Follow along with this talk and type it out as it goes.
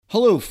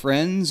Hello,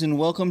 friends, and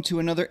welcome to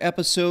another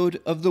episode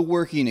of The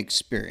Working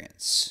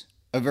Experience.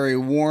 A very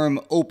warm,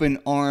 open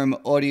arm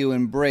audio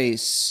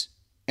embrace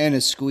and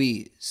a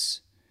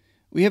squeeze.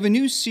 We have a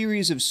new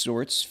series of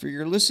sorts for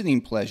your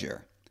listening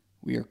pleasure.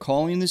 We are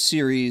calling the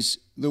series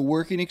The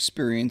Working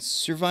Experience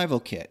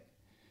Survival Kit.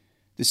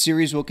 The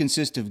series will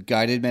consist of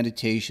guided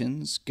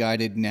meditations,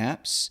 guided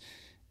naps,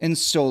 and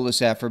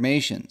soulless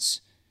affirmations,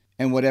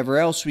 and whatever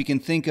else we can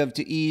think of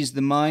to ease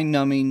the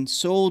mind-numbing,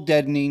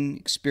 soul-deadening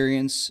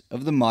experience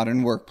of the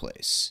modern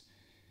workplace.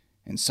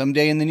 And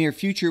someday in the near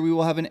future, we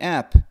will have an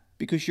app,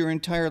 because your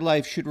entire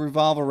life should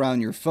revolve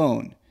around your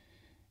phone.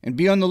 And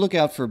be on the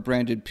lookout for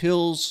branded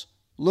pills,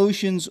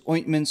 lotions,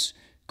 ointments,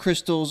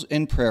 crystals,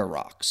 and prayer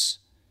rocks.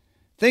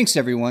 Thanks,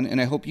 everyone,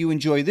 and I hope you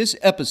enjoy this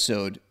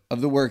episode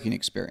of The Working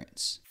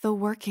Experience. The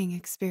Working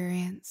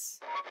Experience.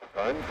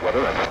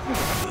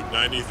 Route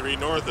 93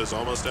 North is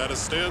almost at a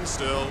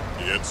standstill.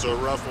 It's a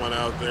rough one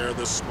out there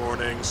this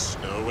morning,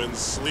 snow and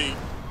sleet.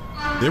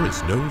 There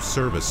is no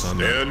service on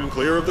Stand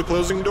clear of the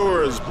closing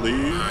doors,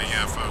 please.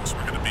 Yeah, folks,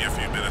 we're going to be a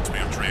few minutes. We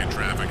have train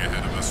traffic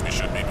ahead of us. We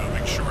should be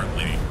moving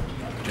shortly.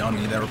 John,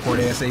 we need that report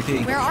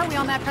ASAP. Where are we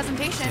on that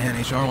presentation? Dan,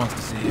 HR wants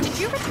to see you. Did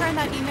you return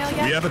that email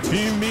yet? We have a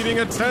team meeting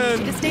at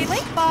 10. You stayed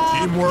late,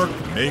 Bob. Teamwork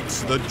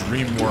makes the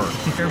dream work.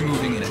 They're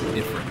moving in a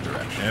different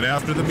direction. And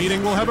after the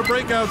meeting, we'll have a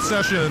breakout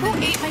session. Who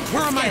ate my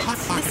Where are my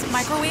biscuits? hot pockets? This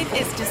microwave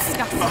is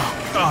disgusting.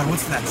 Oh, God,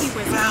 what's that He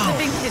was smell?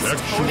 flipping his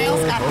Sexual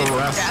toenails at his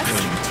harassment.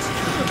 desk.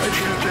 I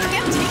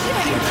can't take it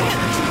anymore.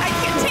 I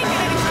can't take it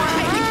anymore.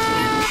 I can't.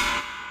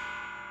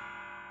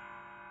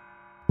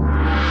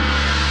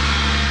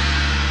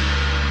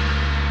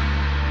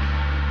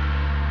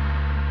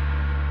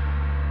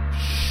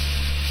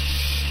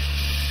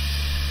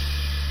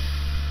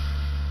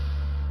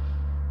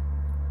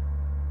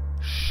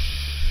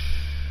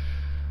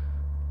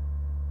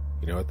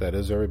 You know what that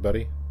is,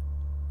 everybody?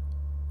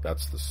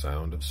 That's the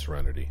sound of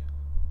serenity.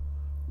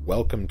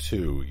 Welcome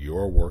to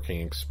Your Working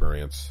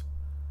Experience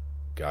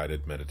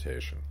Guided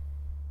Meditation.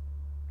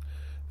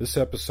 This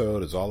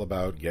episode is all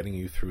about getting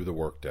you through the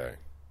workday.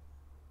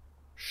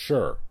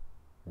 Sure,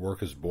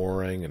 work is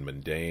boring and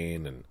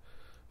mundane and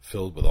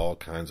filled with all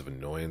kinds of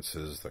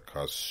annoyances that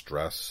cause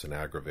stress and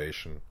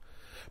aggravation,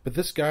 but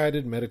this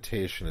guided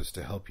meditation is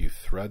to help you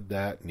thread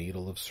that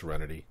needle of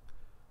serenity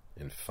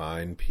and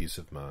find peace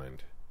of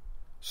mind.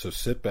 So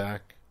sit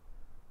back,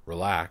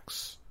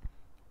 relax,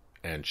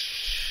 and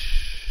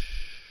shh.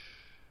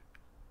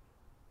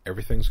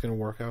 Everything's going to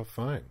work out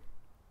fine.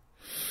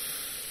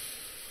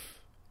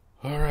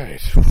 All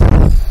right.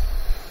 A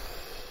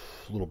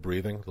little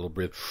breathing, a little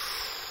breathe.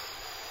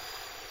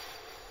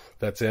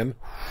 That's in.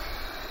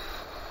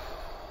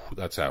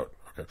 That's out.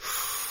 Okay.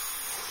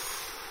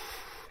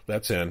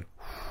 That's in.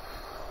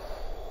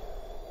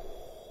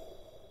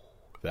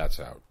 That's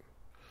out.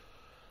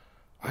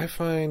 I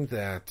find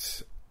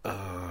that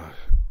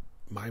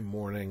my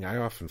morning, I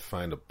often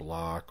find a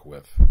block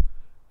with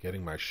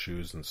getting my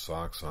shoes and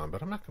socks on,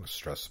 but I'm not going to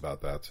stress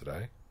about that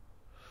today.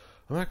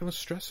 I'm not going to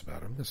stress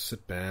about it. I'm going to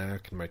sit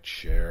back in my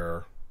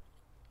chair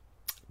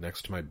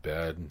next to my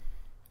bed,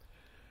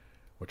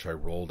 which I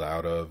rolled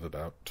out of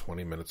about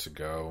 20 minutes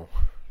ago,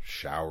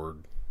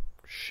 showered,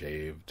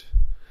 shaved,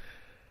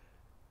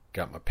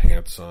 got my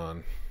pants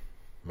on,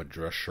 my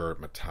dress shirt,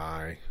 my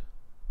tie.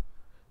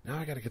 Now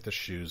I got to get the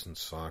shoes and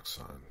socks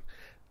on.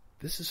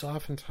 This is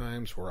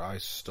oftentimes where I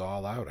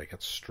stall out. I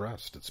get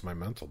stressed. It's my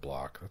mental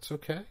block. That's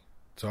okay.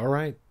 It's all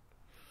right.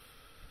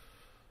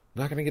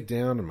 I'm not going to get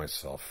down on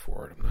myself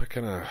for it. I'm not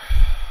going to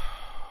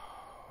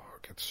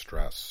get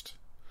stressed.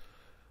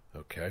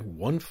 Okay?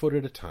 1 foot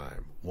at a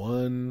time.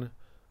 1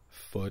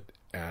 foot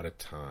at a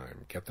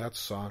time. Get that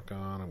sock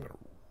on. I'm going to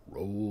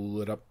roll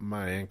it up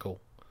my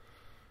ankle.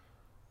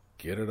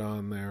 Get it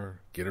on there.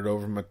 Get it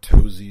over my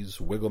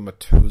toesies. Wiggle my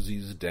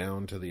toesies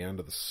down to the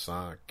end of the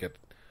sock. Get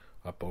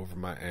up over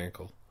my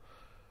ankle.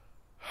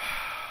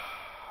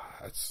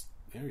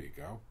 There you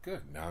go.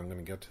 Good. Now I'm going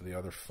to get to the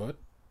other foot.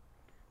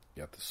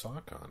 Get the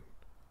sock on.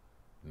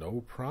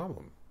 No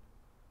problem.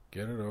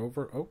 Get it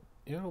over. Oh,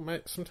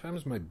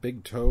 sometimes my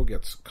big toe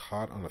gets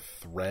caught on a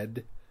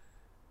thread,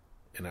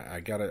 and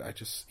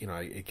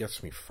it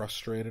gets me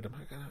frustrated.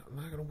 I'm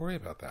not gonna worry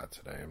about that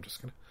today. I'm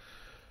just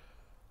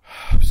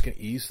gonna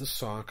ease the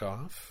sock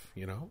off.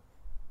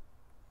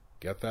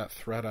 Get that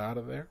thread out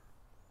of there.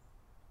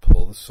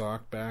 Pull the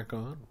sock back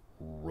on,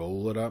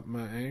 roll it up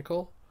my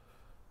ankle.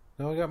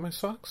 Now I got my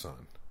socks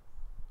on.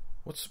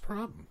 What's the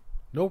problem?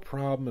 No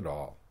problem at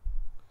all.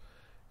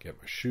 Get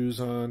my shoes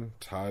on,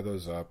 tie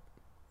those up.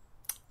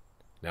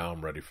 Now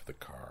I'm ready for the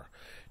car.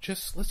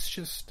 Let's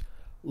just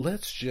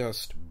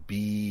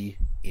be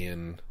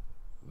in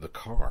the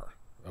car,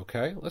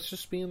 okay? Let's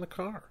just be in the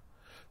car.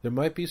 There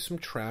might be some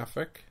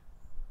traffic.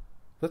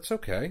 That's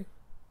okay.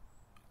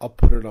 I'll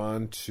put it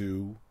on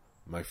to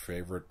my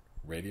favorite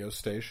radio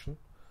station.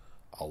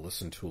 I'll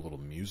listen to a little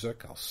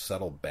music. I'll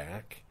settle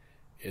back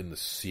in the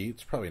seat.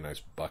 It's probably a nice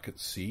bucket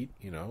seat,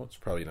 It's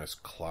probably a nice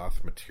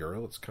cloth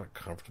material. It's kind of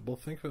comfortable.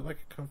 Think of it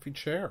like a comfy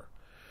chair.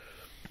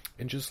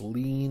 And just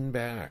lean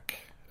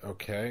back,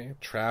 Okay,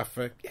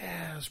 traffic.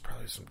 Yeah, there's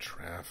probably some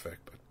traffic,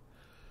 but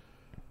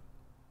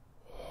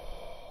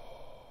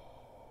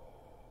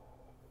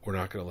we're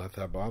not going to let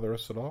that bother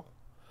us at all.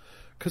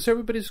 Because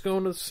everybody's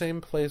going to the same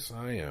place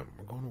I am.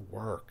 We're going to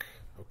work.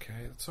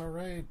 Okay, it's all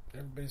right.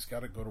 Everybody's got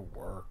to go to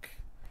work.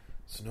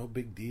 It's no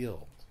big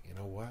deal. You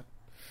know what?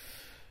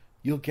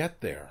 You'll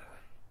get there.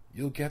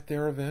 You'll get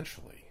there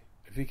eventually.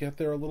 If you get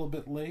there a little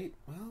bit late,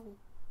 well,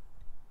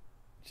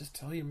 just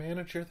tell your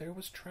manager there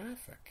was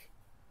traffic.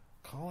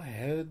 Call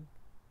ahead.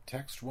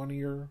 Text one of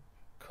your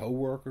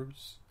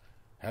co-workers.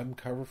 Have them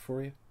cover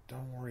for you.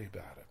 Don't worry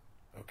about it.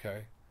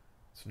 Okay?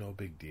 It's no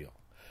big deal.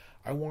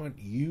 I want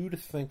you to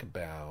think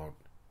about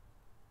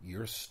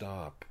your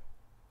stop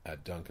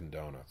at Dunkin'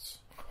 Donuts.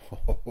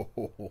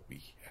 Oh,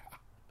 yeah.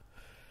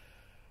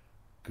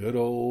 Good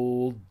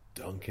old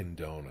Dunkin'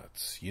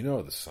 Donuts. You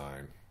know the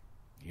sign.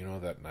 You know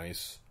that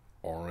nice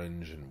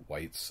orange and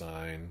white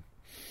sign.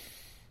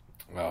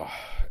 Oh,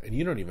 and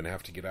you don't even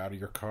have to get out of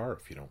your car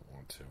if you don't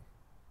want to.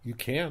 You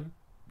can.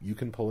 You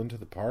can pull into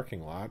the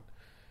parking lot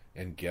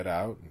and get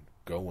out and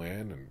go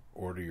in and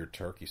order your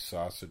turkey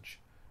sausage,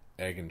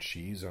 egg and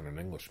cheese on an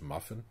English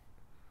muffin.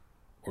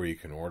 Or you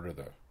can order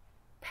the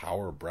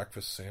power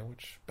breakfast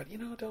sandwich. But,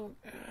 don't...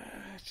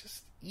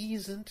 just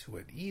ease into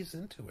it. Ease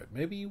into it.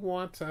 Maybe you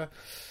want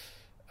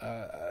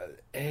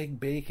egg,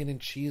 bacon, and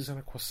cheese on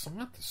a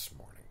croissant this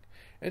morning.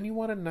 And you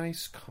want a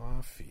nice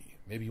coffee.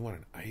 Maybe you want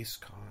an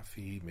iced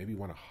coffee. Maybe you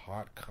want a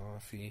hot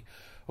coffee.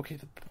 Okay,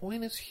 the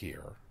point is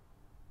here.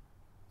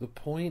 The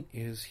point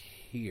is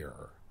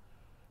here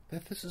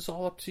that this is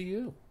all up to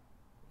you.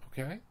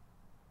 Okay?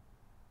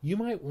 You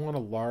might want a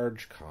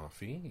large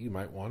coffee. You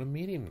might want a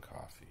medium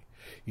coffee.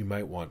 You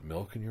might want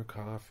milk in your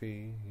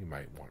coffee. You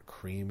might want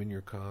cream in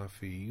your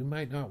coffee. You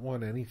might not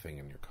want anything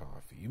in your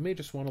coffee. You may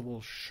just want a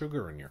little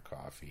sugar in your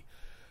coffee.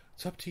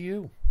 It's up to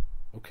you.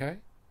 Okay?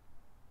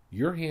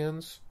 Your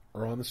hands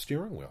are on the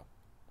steering wheel.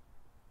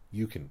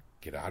 You can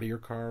get out of your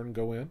car and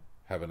go in,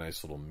 have a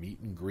nice little meet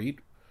and greet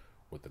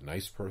with the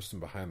nice person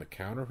behind the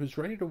counter who's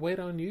ready to wait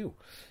on you.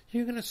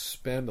 You're going to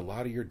spend a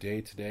lot of your day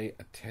today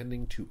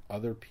attending to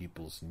other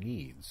people's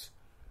needs.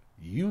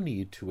 You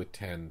need to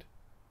attend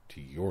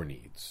to your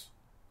needs.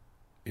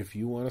 If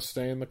you want to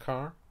stay in the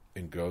car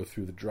and go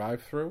through the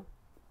drive-thru,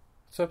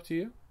 it's up to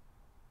you.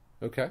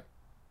 Okay?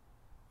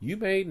 You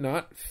may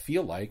not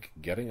feel like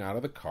getting out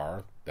of the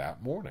car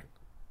that morning.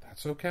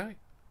 That's okay.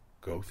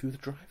 Go through the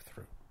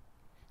drive-thru.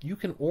 You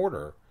can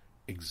order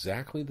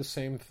exactly the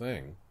same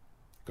thing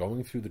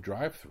going through the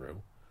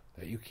drive-thru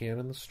that you can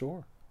in the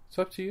store. It's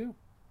up to you.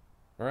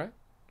 All right?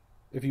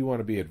 If you want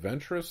to be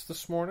adventurous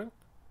this morning,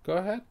 go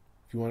ahead.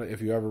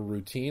 If you have a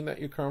routine that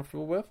you're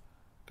comfortable with,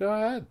 go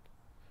ahead.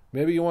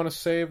 Maybe you want to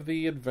save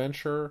the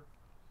adventure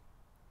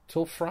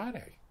till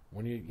Friday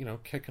when you're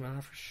kicking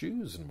off your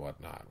shoes and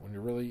whatnot. When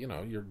you're really,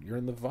 you're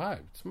in the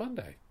vibe. It's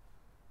Monday.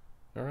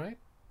 All right?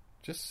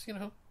 Just,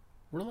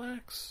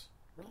 relax.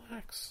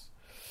 Relax.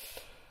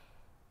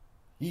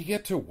 You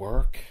get to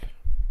work.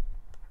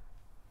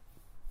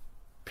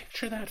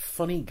 Picture that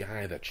funny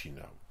guy that you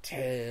know,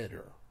 Ted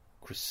or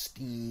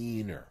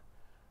Christine, or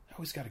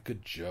always got a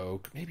good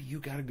joke. Maybe you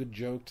got a good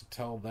joke to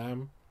tell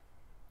them.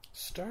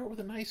 Start with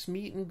a nice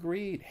meet and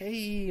greet.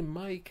 Hey,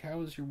 Mike, how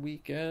was your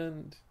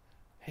weekend?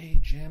 Hey,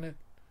 Janet,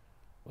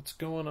 what's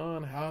going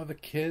on? How are the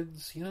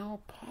kids?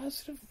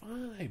 Positive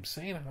vibes,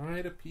 saying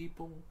hi to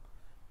people.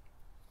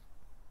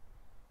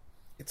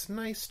 It's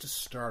nice to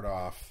start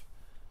off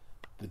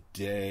the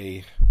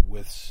day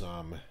with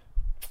some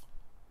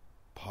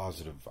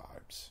positive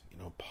vibes.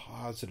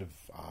 Positive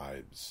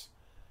vibes.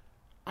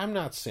 I'm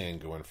not saying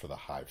go in for the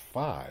high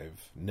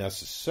five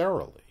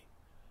necessarily,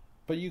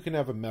 but you can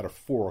have a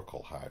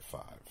metaphorical high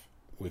five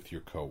with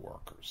your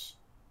coworkers.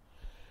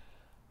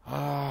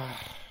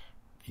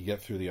 You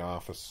get through the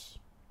office.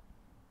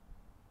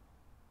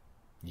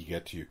 You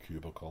get to your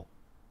cubicle,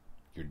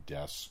 your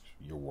desk,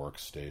 your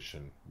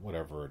workstation,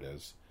 whatever it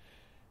is,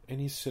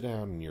 and you sit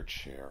down in your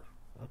chair,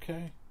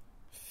 okay?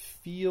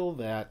 Feel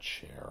that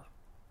chair.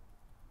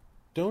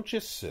 Don't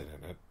just sit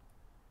in it.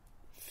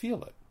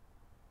 Feel it.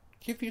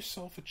 Give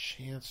yourself a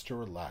chance to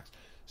relax.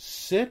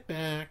 Sit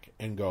back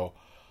and go,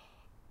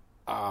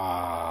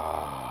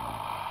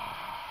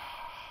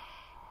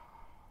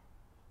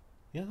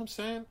 You know what I'm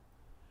saying?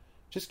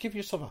 Just give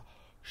yourself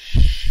a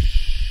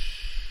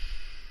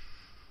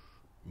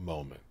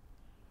moment.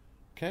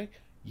 Okay?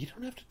 You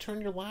don't have to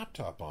turn your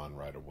laptop on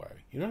right away.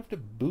 You don't have to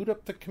boot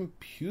up the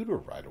computer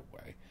right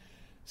away.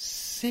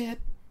 Sit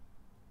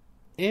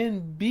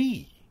and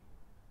be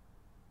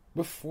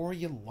before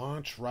you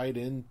launch right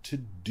into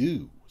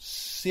do.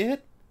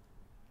 Sit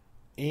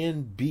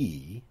and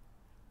be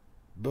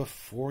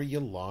before you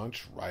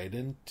launch right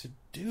into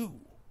do.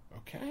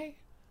 Okay?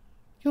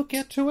 You'll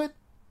get to it.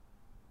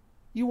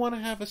 You want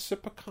to have a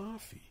sip of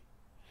coffee.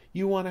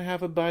 You want to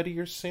have a bite of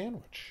your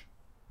sandwich.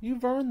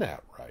 You've earned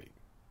that right.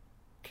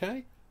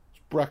 Okay?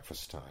 It's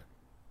breakfast time.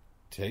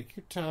 Take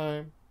your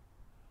time.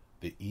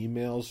 The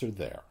emails are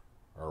there.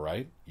 All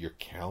right? Your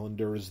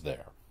calendar is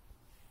there.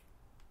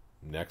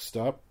 Next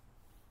up,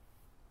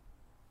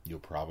 You'll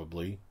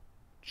probably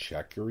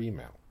check your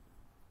email.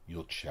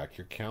 You'll check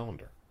your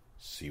calendar.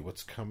 See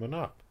what's coming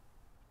up.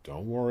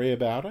 Don't worry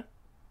about it.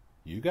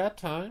 You got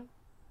time.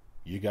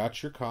 You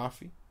got your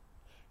coffee.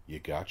 You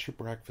got your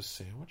breakfast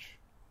sandwich.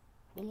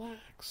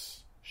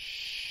 Relax.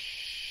 Shh.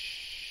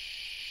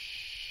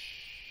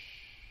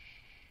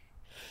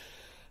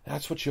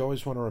 That's what you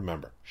always want to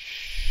remember.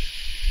 Shh.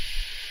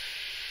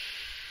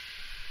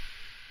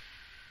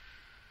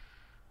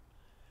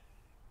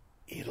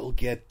 It'll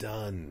get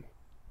done.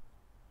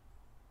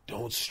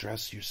 Don't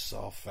stress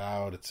yourself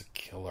out. It's a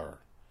killer.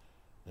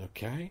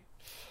 Okay?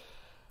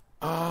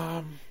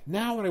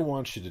 Now what I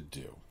want you to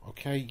do,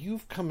 okay?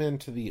 You've come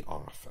into the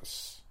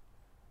office.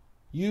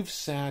 You've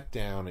sat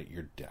down at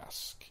your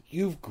desk.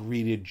 You've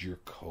greeted your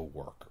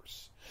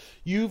coworkers.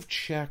 You've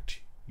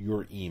checked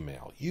your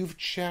email. You've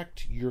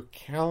checked your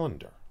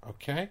calendar,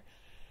 okay?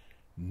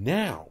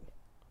 Now,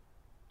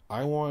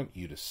 I want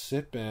you to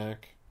sit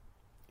back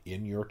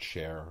in your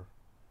chair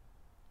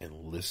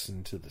and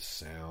listen to the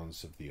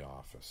sounds of the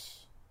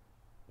office,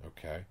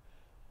 okay?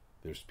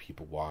 There's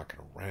people walking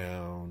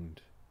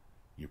around.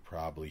 You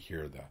probably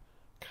hear the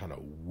kind of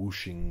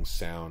whooshing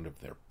sound of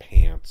their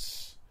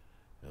pants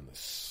and the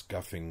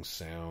scuffing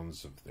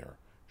sounds of their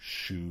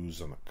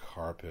shoes on the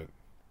carpet.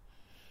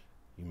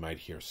 You might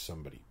hear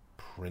somebody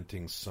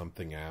printing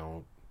something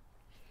out.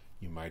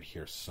 You might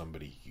hear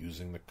somebody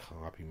using the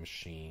copy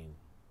machine.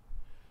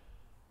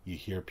 You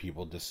hear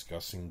people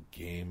discussing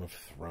Game of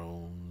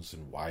Thrones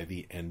and why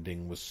the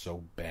ending was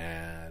so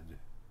bad.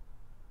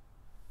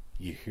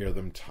 You hear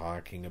them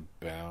talking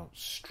about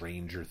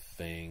Stranger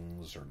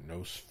Things or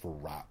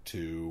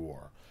Nosferatu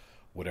or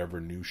whatever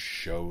new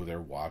show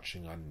they're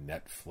watching on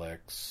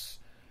Netflix.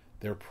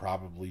 They're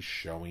probably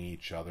showing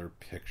each other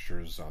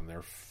pictures on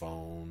their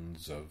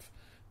phones of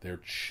their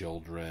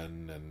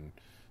children and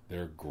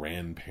their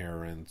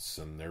grandparents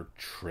and their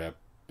trip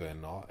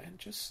and all, and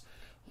just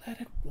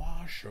let it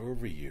wash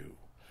over you.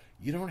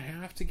 You don't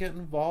have to get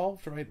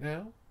involved right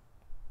now.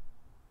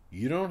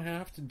 You don't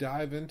have to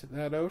dive into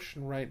that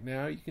ocean right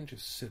now. You can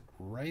just sit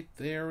right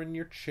there in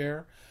your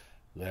chair.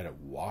 Let it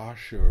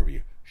wash over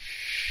you.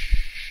 Shh.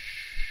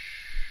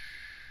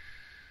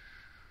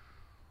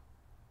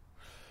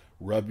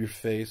 Rub your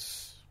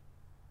face.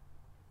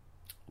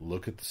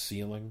 Look at the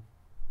ceiling.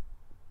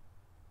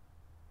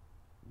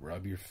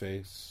 Rub your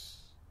face.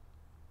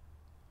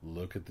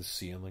 Look at the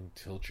ceiling.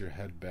 Tilt your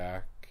head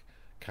back.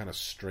 Kind of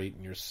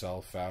straighten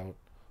yourself out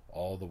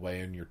all the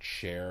way in your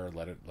chair.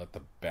 Let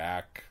the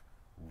back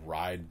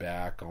ride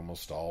back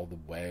almost all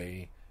the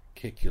way.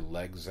 Kick your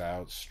legs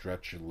out.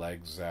 Stretch your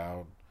legs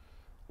out.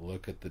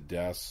 Look at the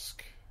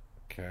desk.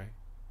 Okay?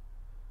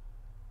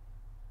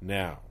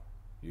 Now,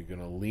 you're going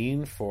to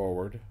lean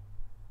forward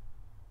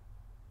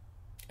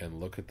and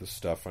look at the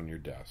stuff on your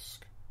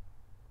desk.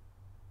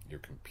 Your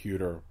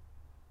computer,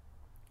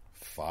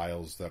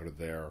 files that are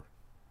there,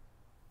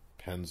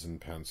 pens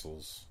and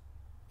pencils,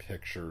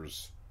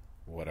 pictures,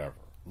 whatever.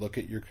 Look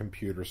at your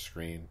computer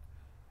screen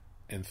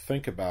and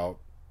think about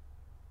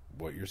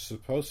what you're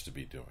supposed to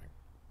be doing.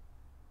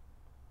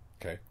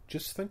 Okay?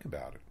 Just think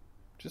about it.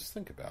 Just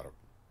think about it.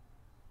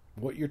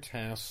 What your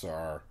tasks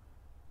are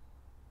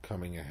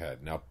coming ahead.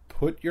 Now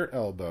put your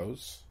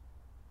elbows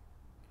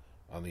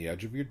on the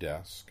edge of your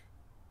desk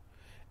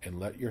and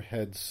let your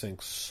head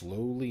sink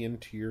slowly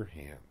into your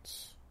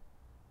hands.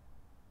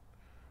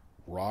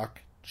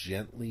 Rock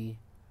gently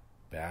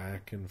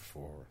back and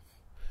forth,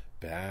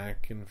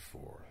 back and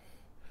forth,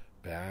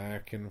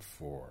 back and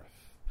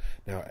forth.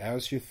 Now,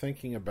 as you're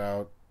thinking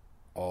about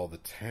all the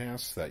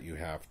tasks that you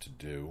have to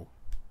do,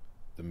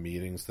 the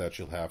meetings that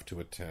you'll have to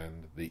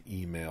attend, the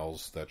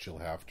emails that you'll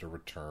have to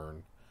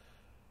return,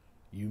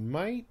 you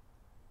might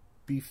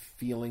be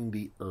feeling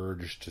the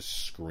urge to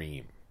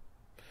scream.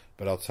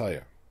 But I'll tell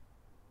you,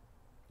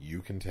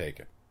 you can take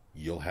it.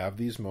 You'll have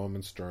these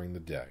moments during the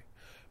day,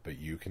 but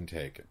you can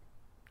take it.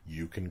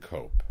 You can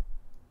cope.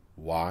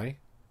 Why?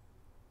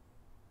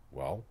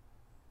 Well,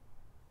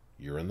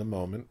 you're in the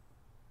moment.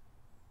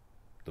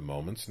 The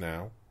moment's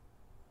now.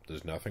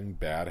 There's nothing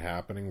bad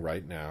happening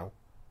right now.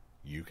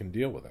 You can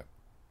deal with it.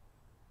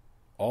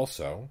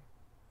 Also,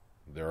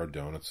 there are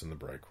donuts in the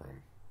break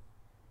room.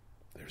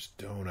 There's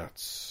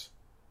donuts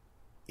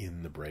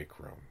in the break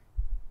room.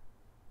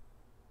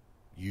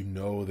 You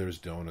know there's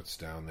donuts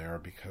down there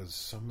because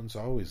someone's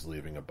always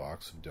leaving a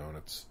box of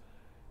donuts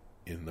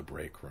in the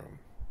break room.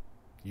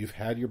 You've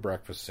had your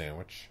breakfast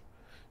sandwich.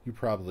 You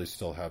probably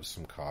still have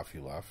some coffee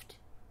left.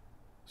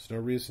 There's no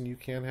reason you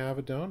can't have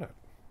a donut.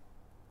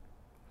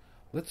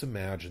 Let's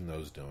imagine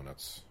those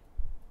donuts.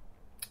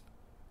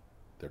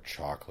 They're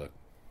chocolate.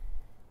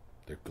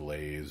 They're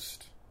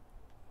glazed.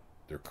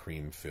 They're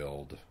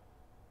cream-filled.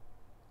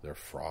 They're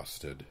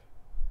frosted.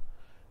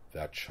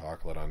 That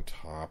chocolate on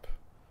top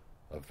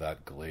of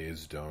that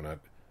glazed donut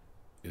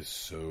is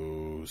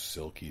so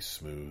silky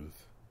smooth.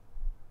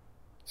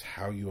 It's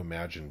how you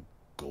imagine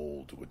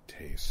gold would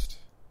taste.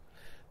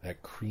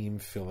 That cream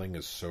filling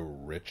is so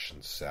rich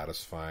and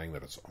satisfying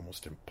that it's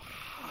almost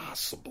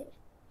impossible.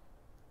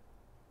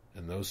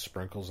 And those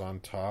sprinkles on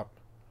top,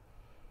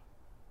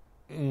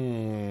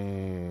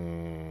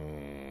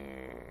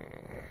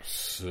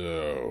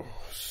 So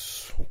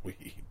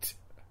sweet.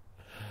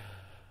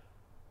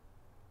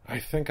 I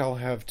think I'll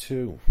have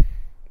 2.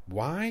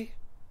 Why?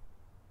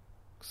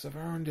 Because I've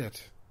earned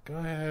it. Go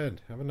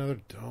ahead, have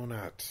another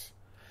donut.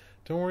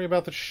 Don't worry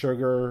about the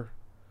sugar.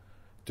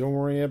 Don't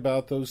worry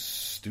about those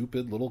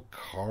stupid little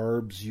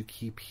carbs you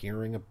keep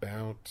hearing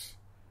about.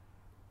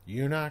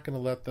 You're not going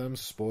to let them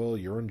spoil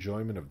your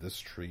enjoyment of this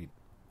treat.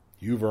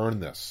 You've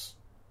earned this.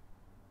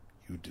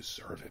 You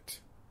deserve it.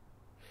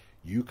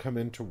 You come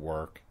into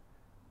work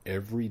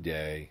every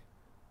day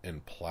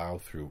and plow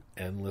through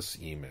endless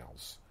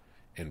emails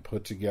and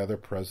put together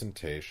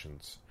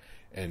presentations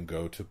and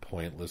go to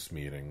pointless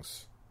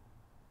meetings.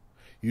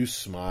 You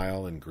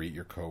smile and greet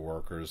your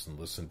coworkers and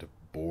listen to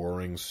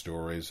boring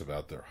stories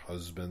about their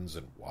husbands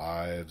and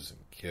wives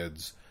and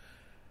kids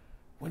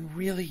when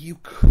really you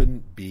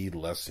couldn't be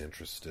less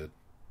interested.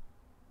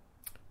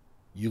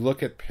 You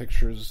look at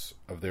pictures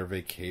of their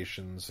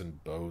vacations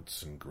and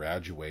boats and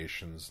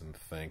graduations and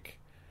think,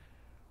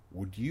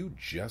 would you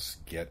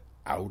just get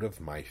out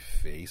of my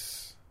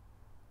face?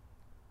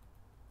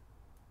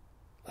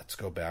 Let's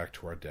go back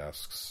to our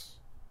desks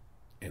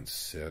and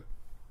sit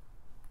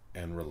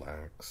and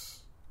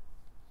relax.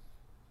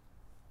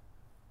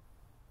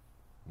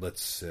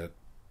 Let's sit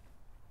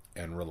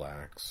and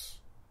relax.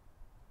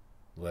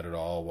 Let it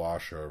all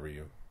wash over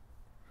you.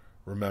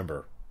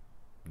 Remember,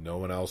 no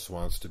one else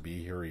wants to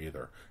be here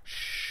either.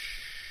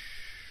 Shh.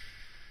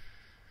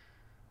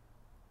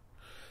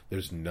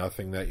 There's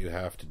nothing that you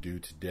have to do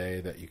today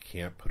that you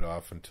can't put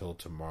off until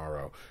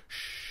tomorrow.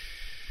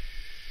 Shh.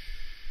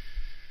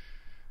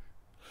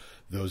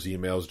 Those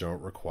emails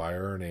don't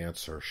require an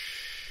answer.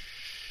 Shh.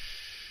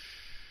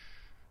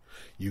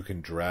 You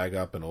can drag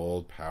up an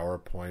old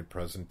PowerPoint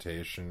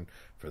presentation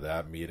for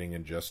that meeting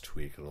and just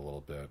tweak it a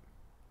little bit.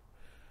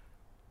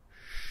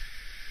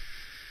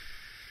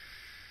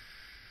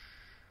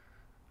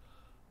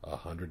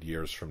 100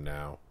 years from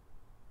now,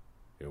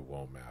 it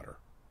won't matter.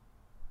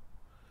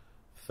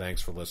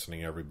 Thanks for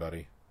listening,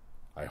 everybody.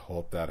 I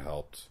hope that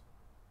helped.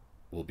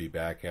 We'll be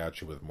back at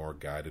you with more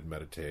guided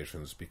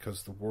meditations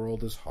because the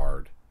world is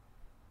hard.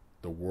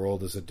 The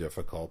world is a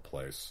difficult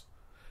place.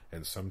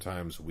 And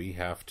sometimes we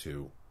have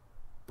to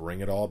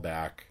bring it all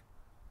back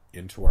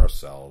into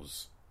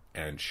ourselves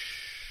and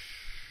shh.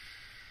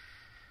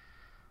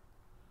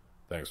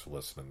 Thanks for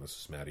listening. This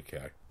is Matty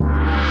K.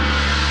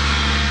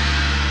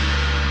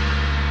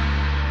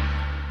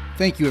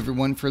 Thank you,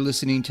 everyone, for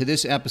listening to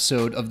this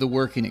episode of The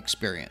Working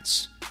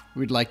Experience.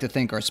 We'd like to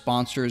thank our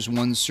sponsors,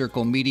 One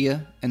Circle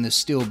Media and the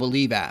Still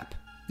Believe app,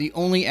 the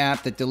only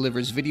app that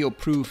delivers video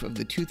proof of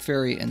the Tooth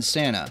Fairy and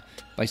Santa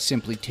by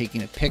simply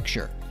taking a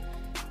picture.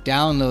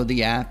 Download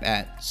the app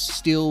at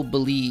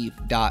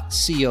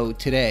stillbelieve.co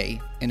today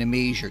and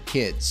amaze your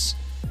kids.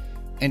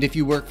 And if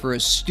you work for a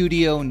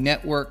studio,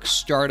 network,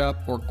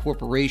 startup, or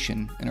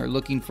corporation and are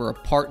looking for a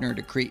partner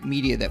to create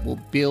media that will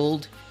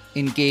build,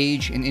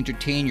 engage, and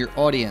entertain your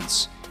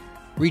audience,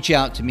 reach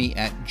out to me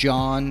at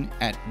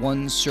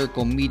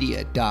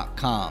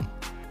john@onecirclemedia.com.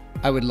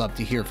 I would love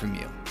to hear from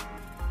you.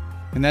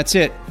 And that's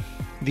it.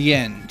 The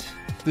end.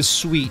 The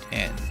sweet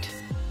end.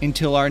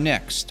 Until our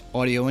next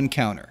audio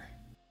encounter.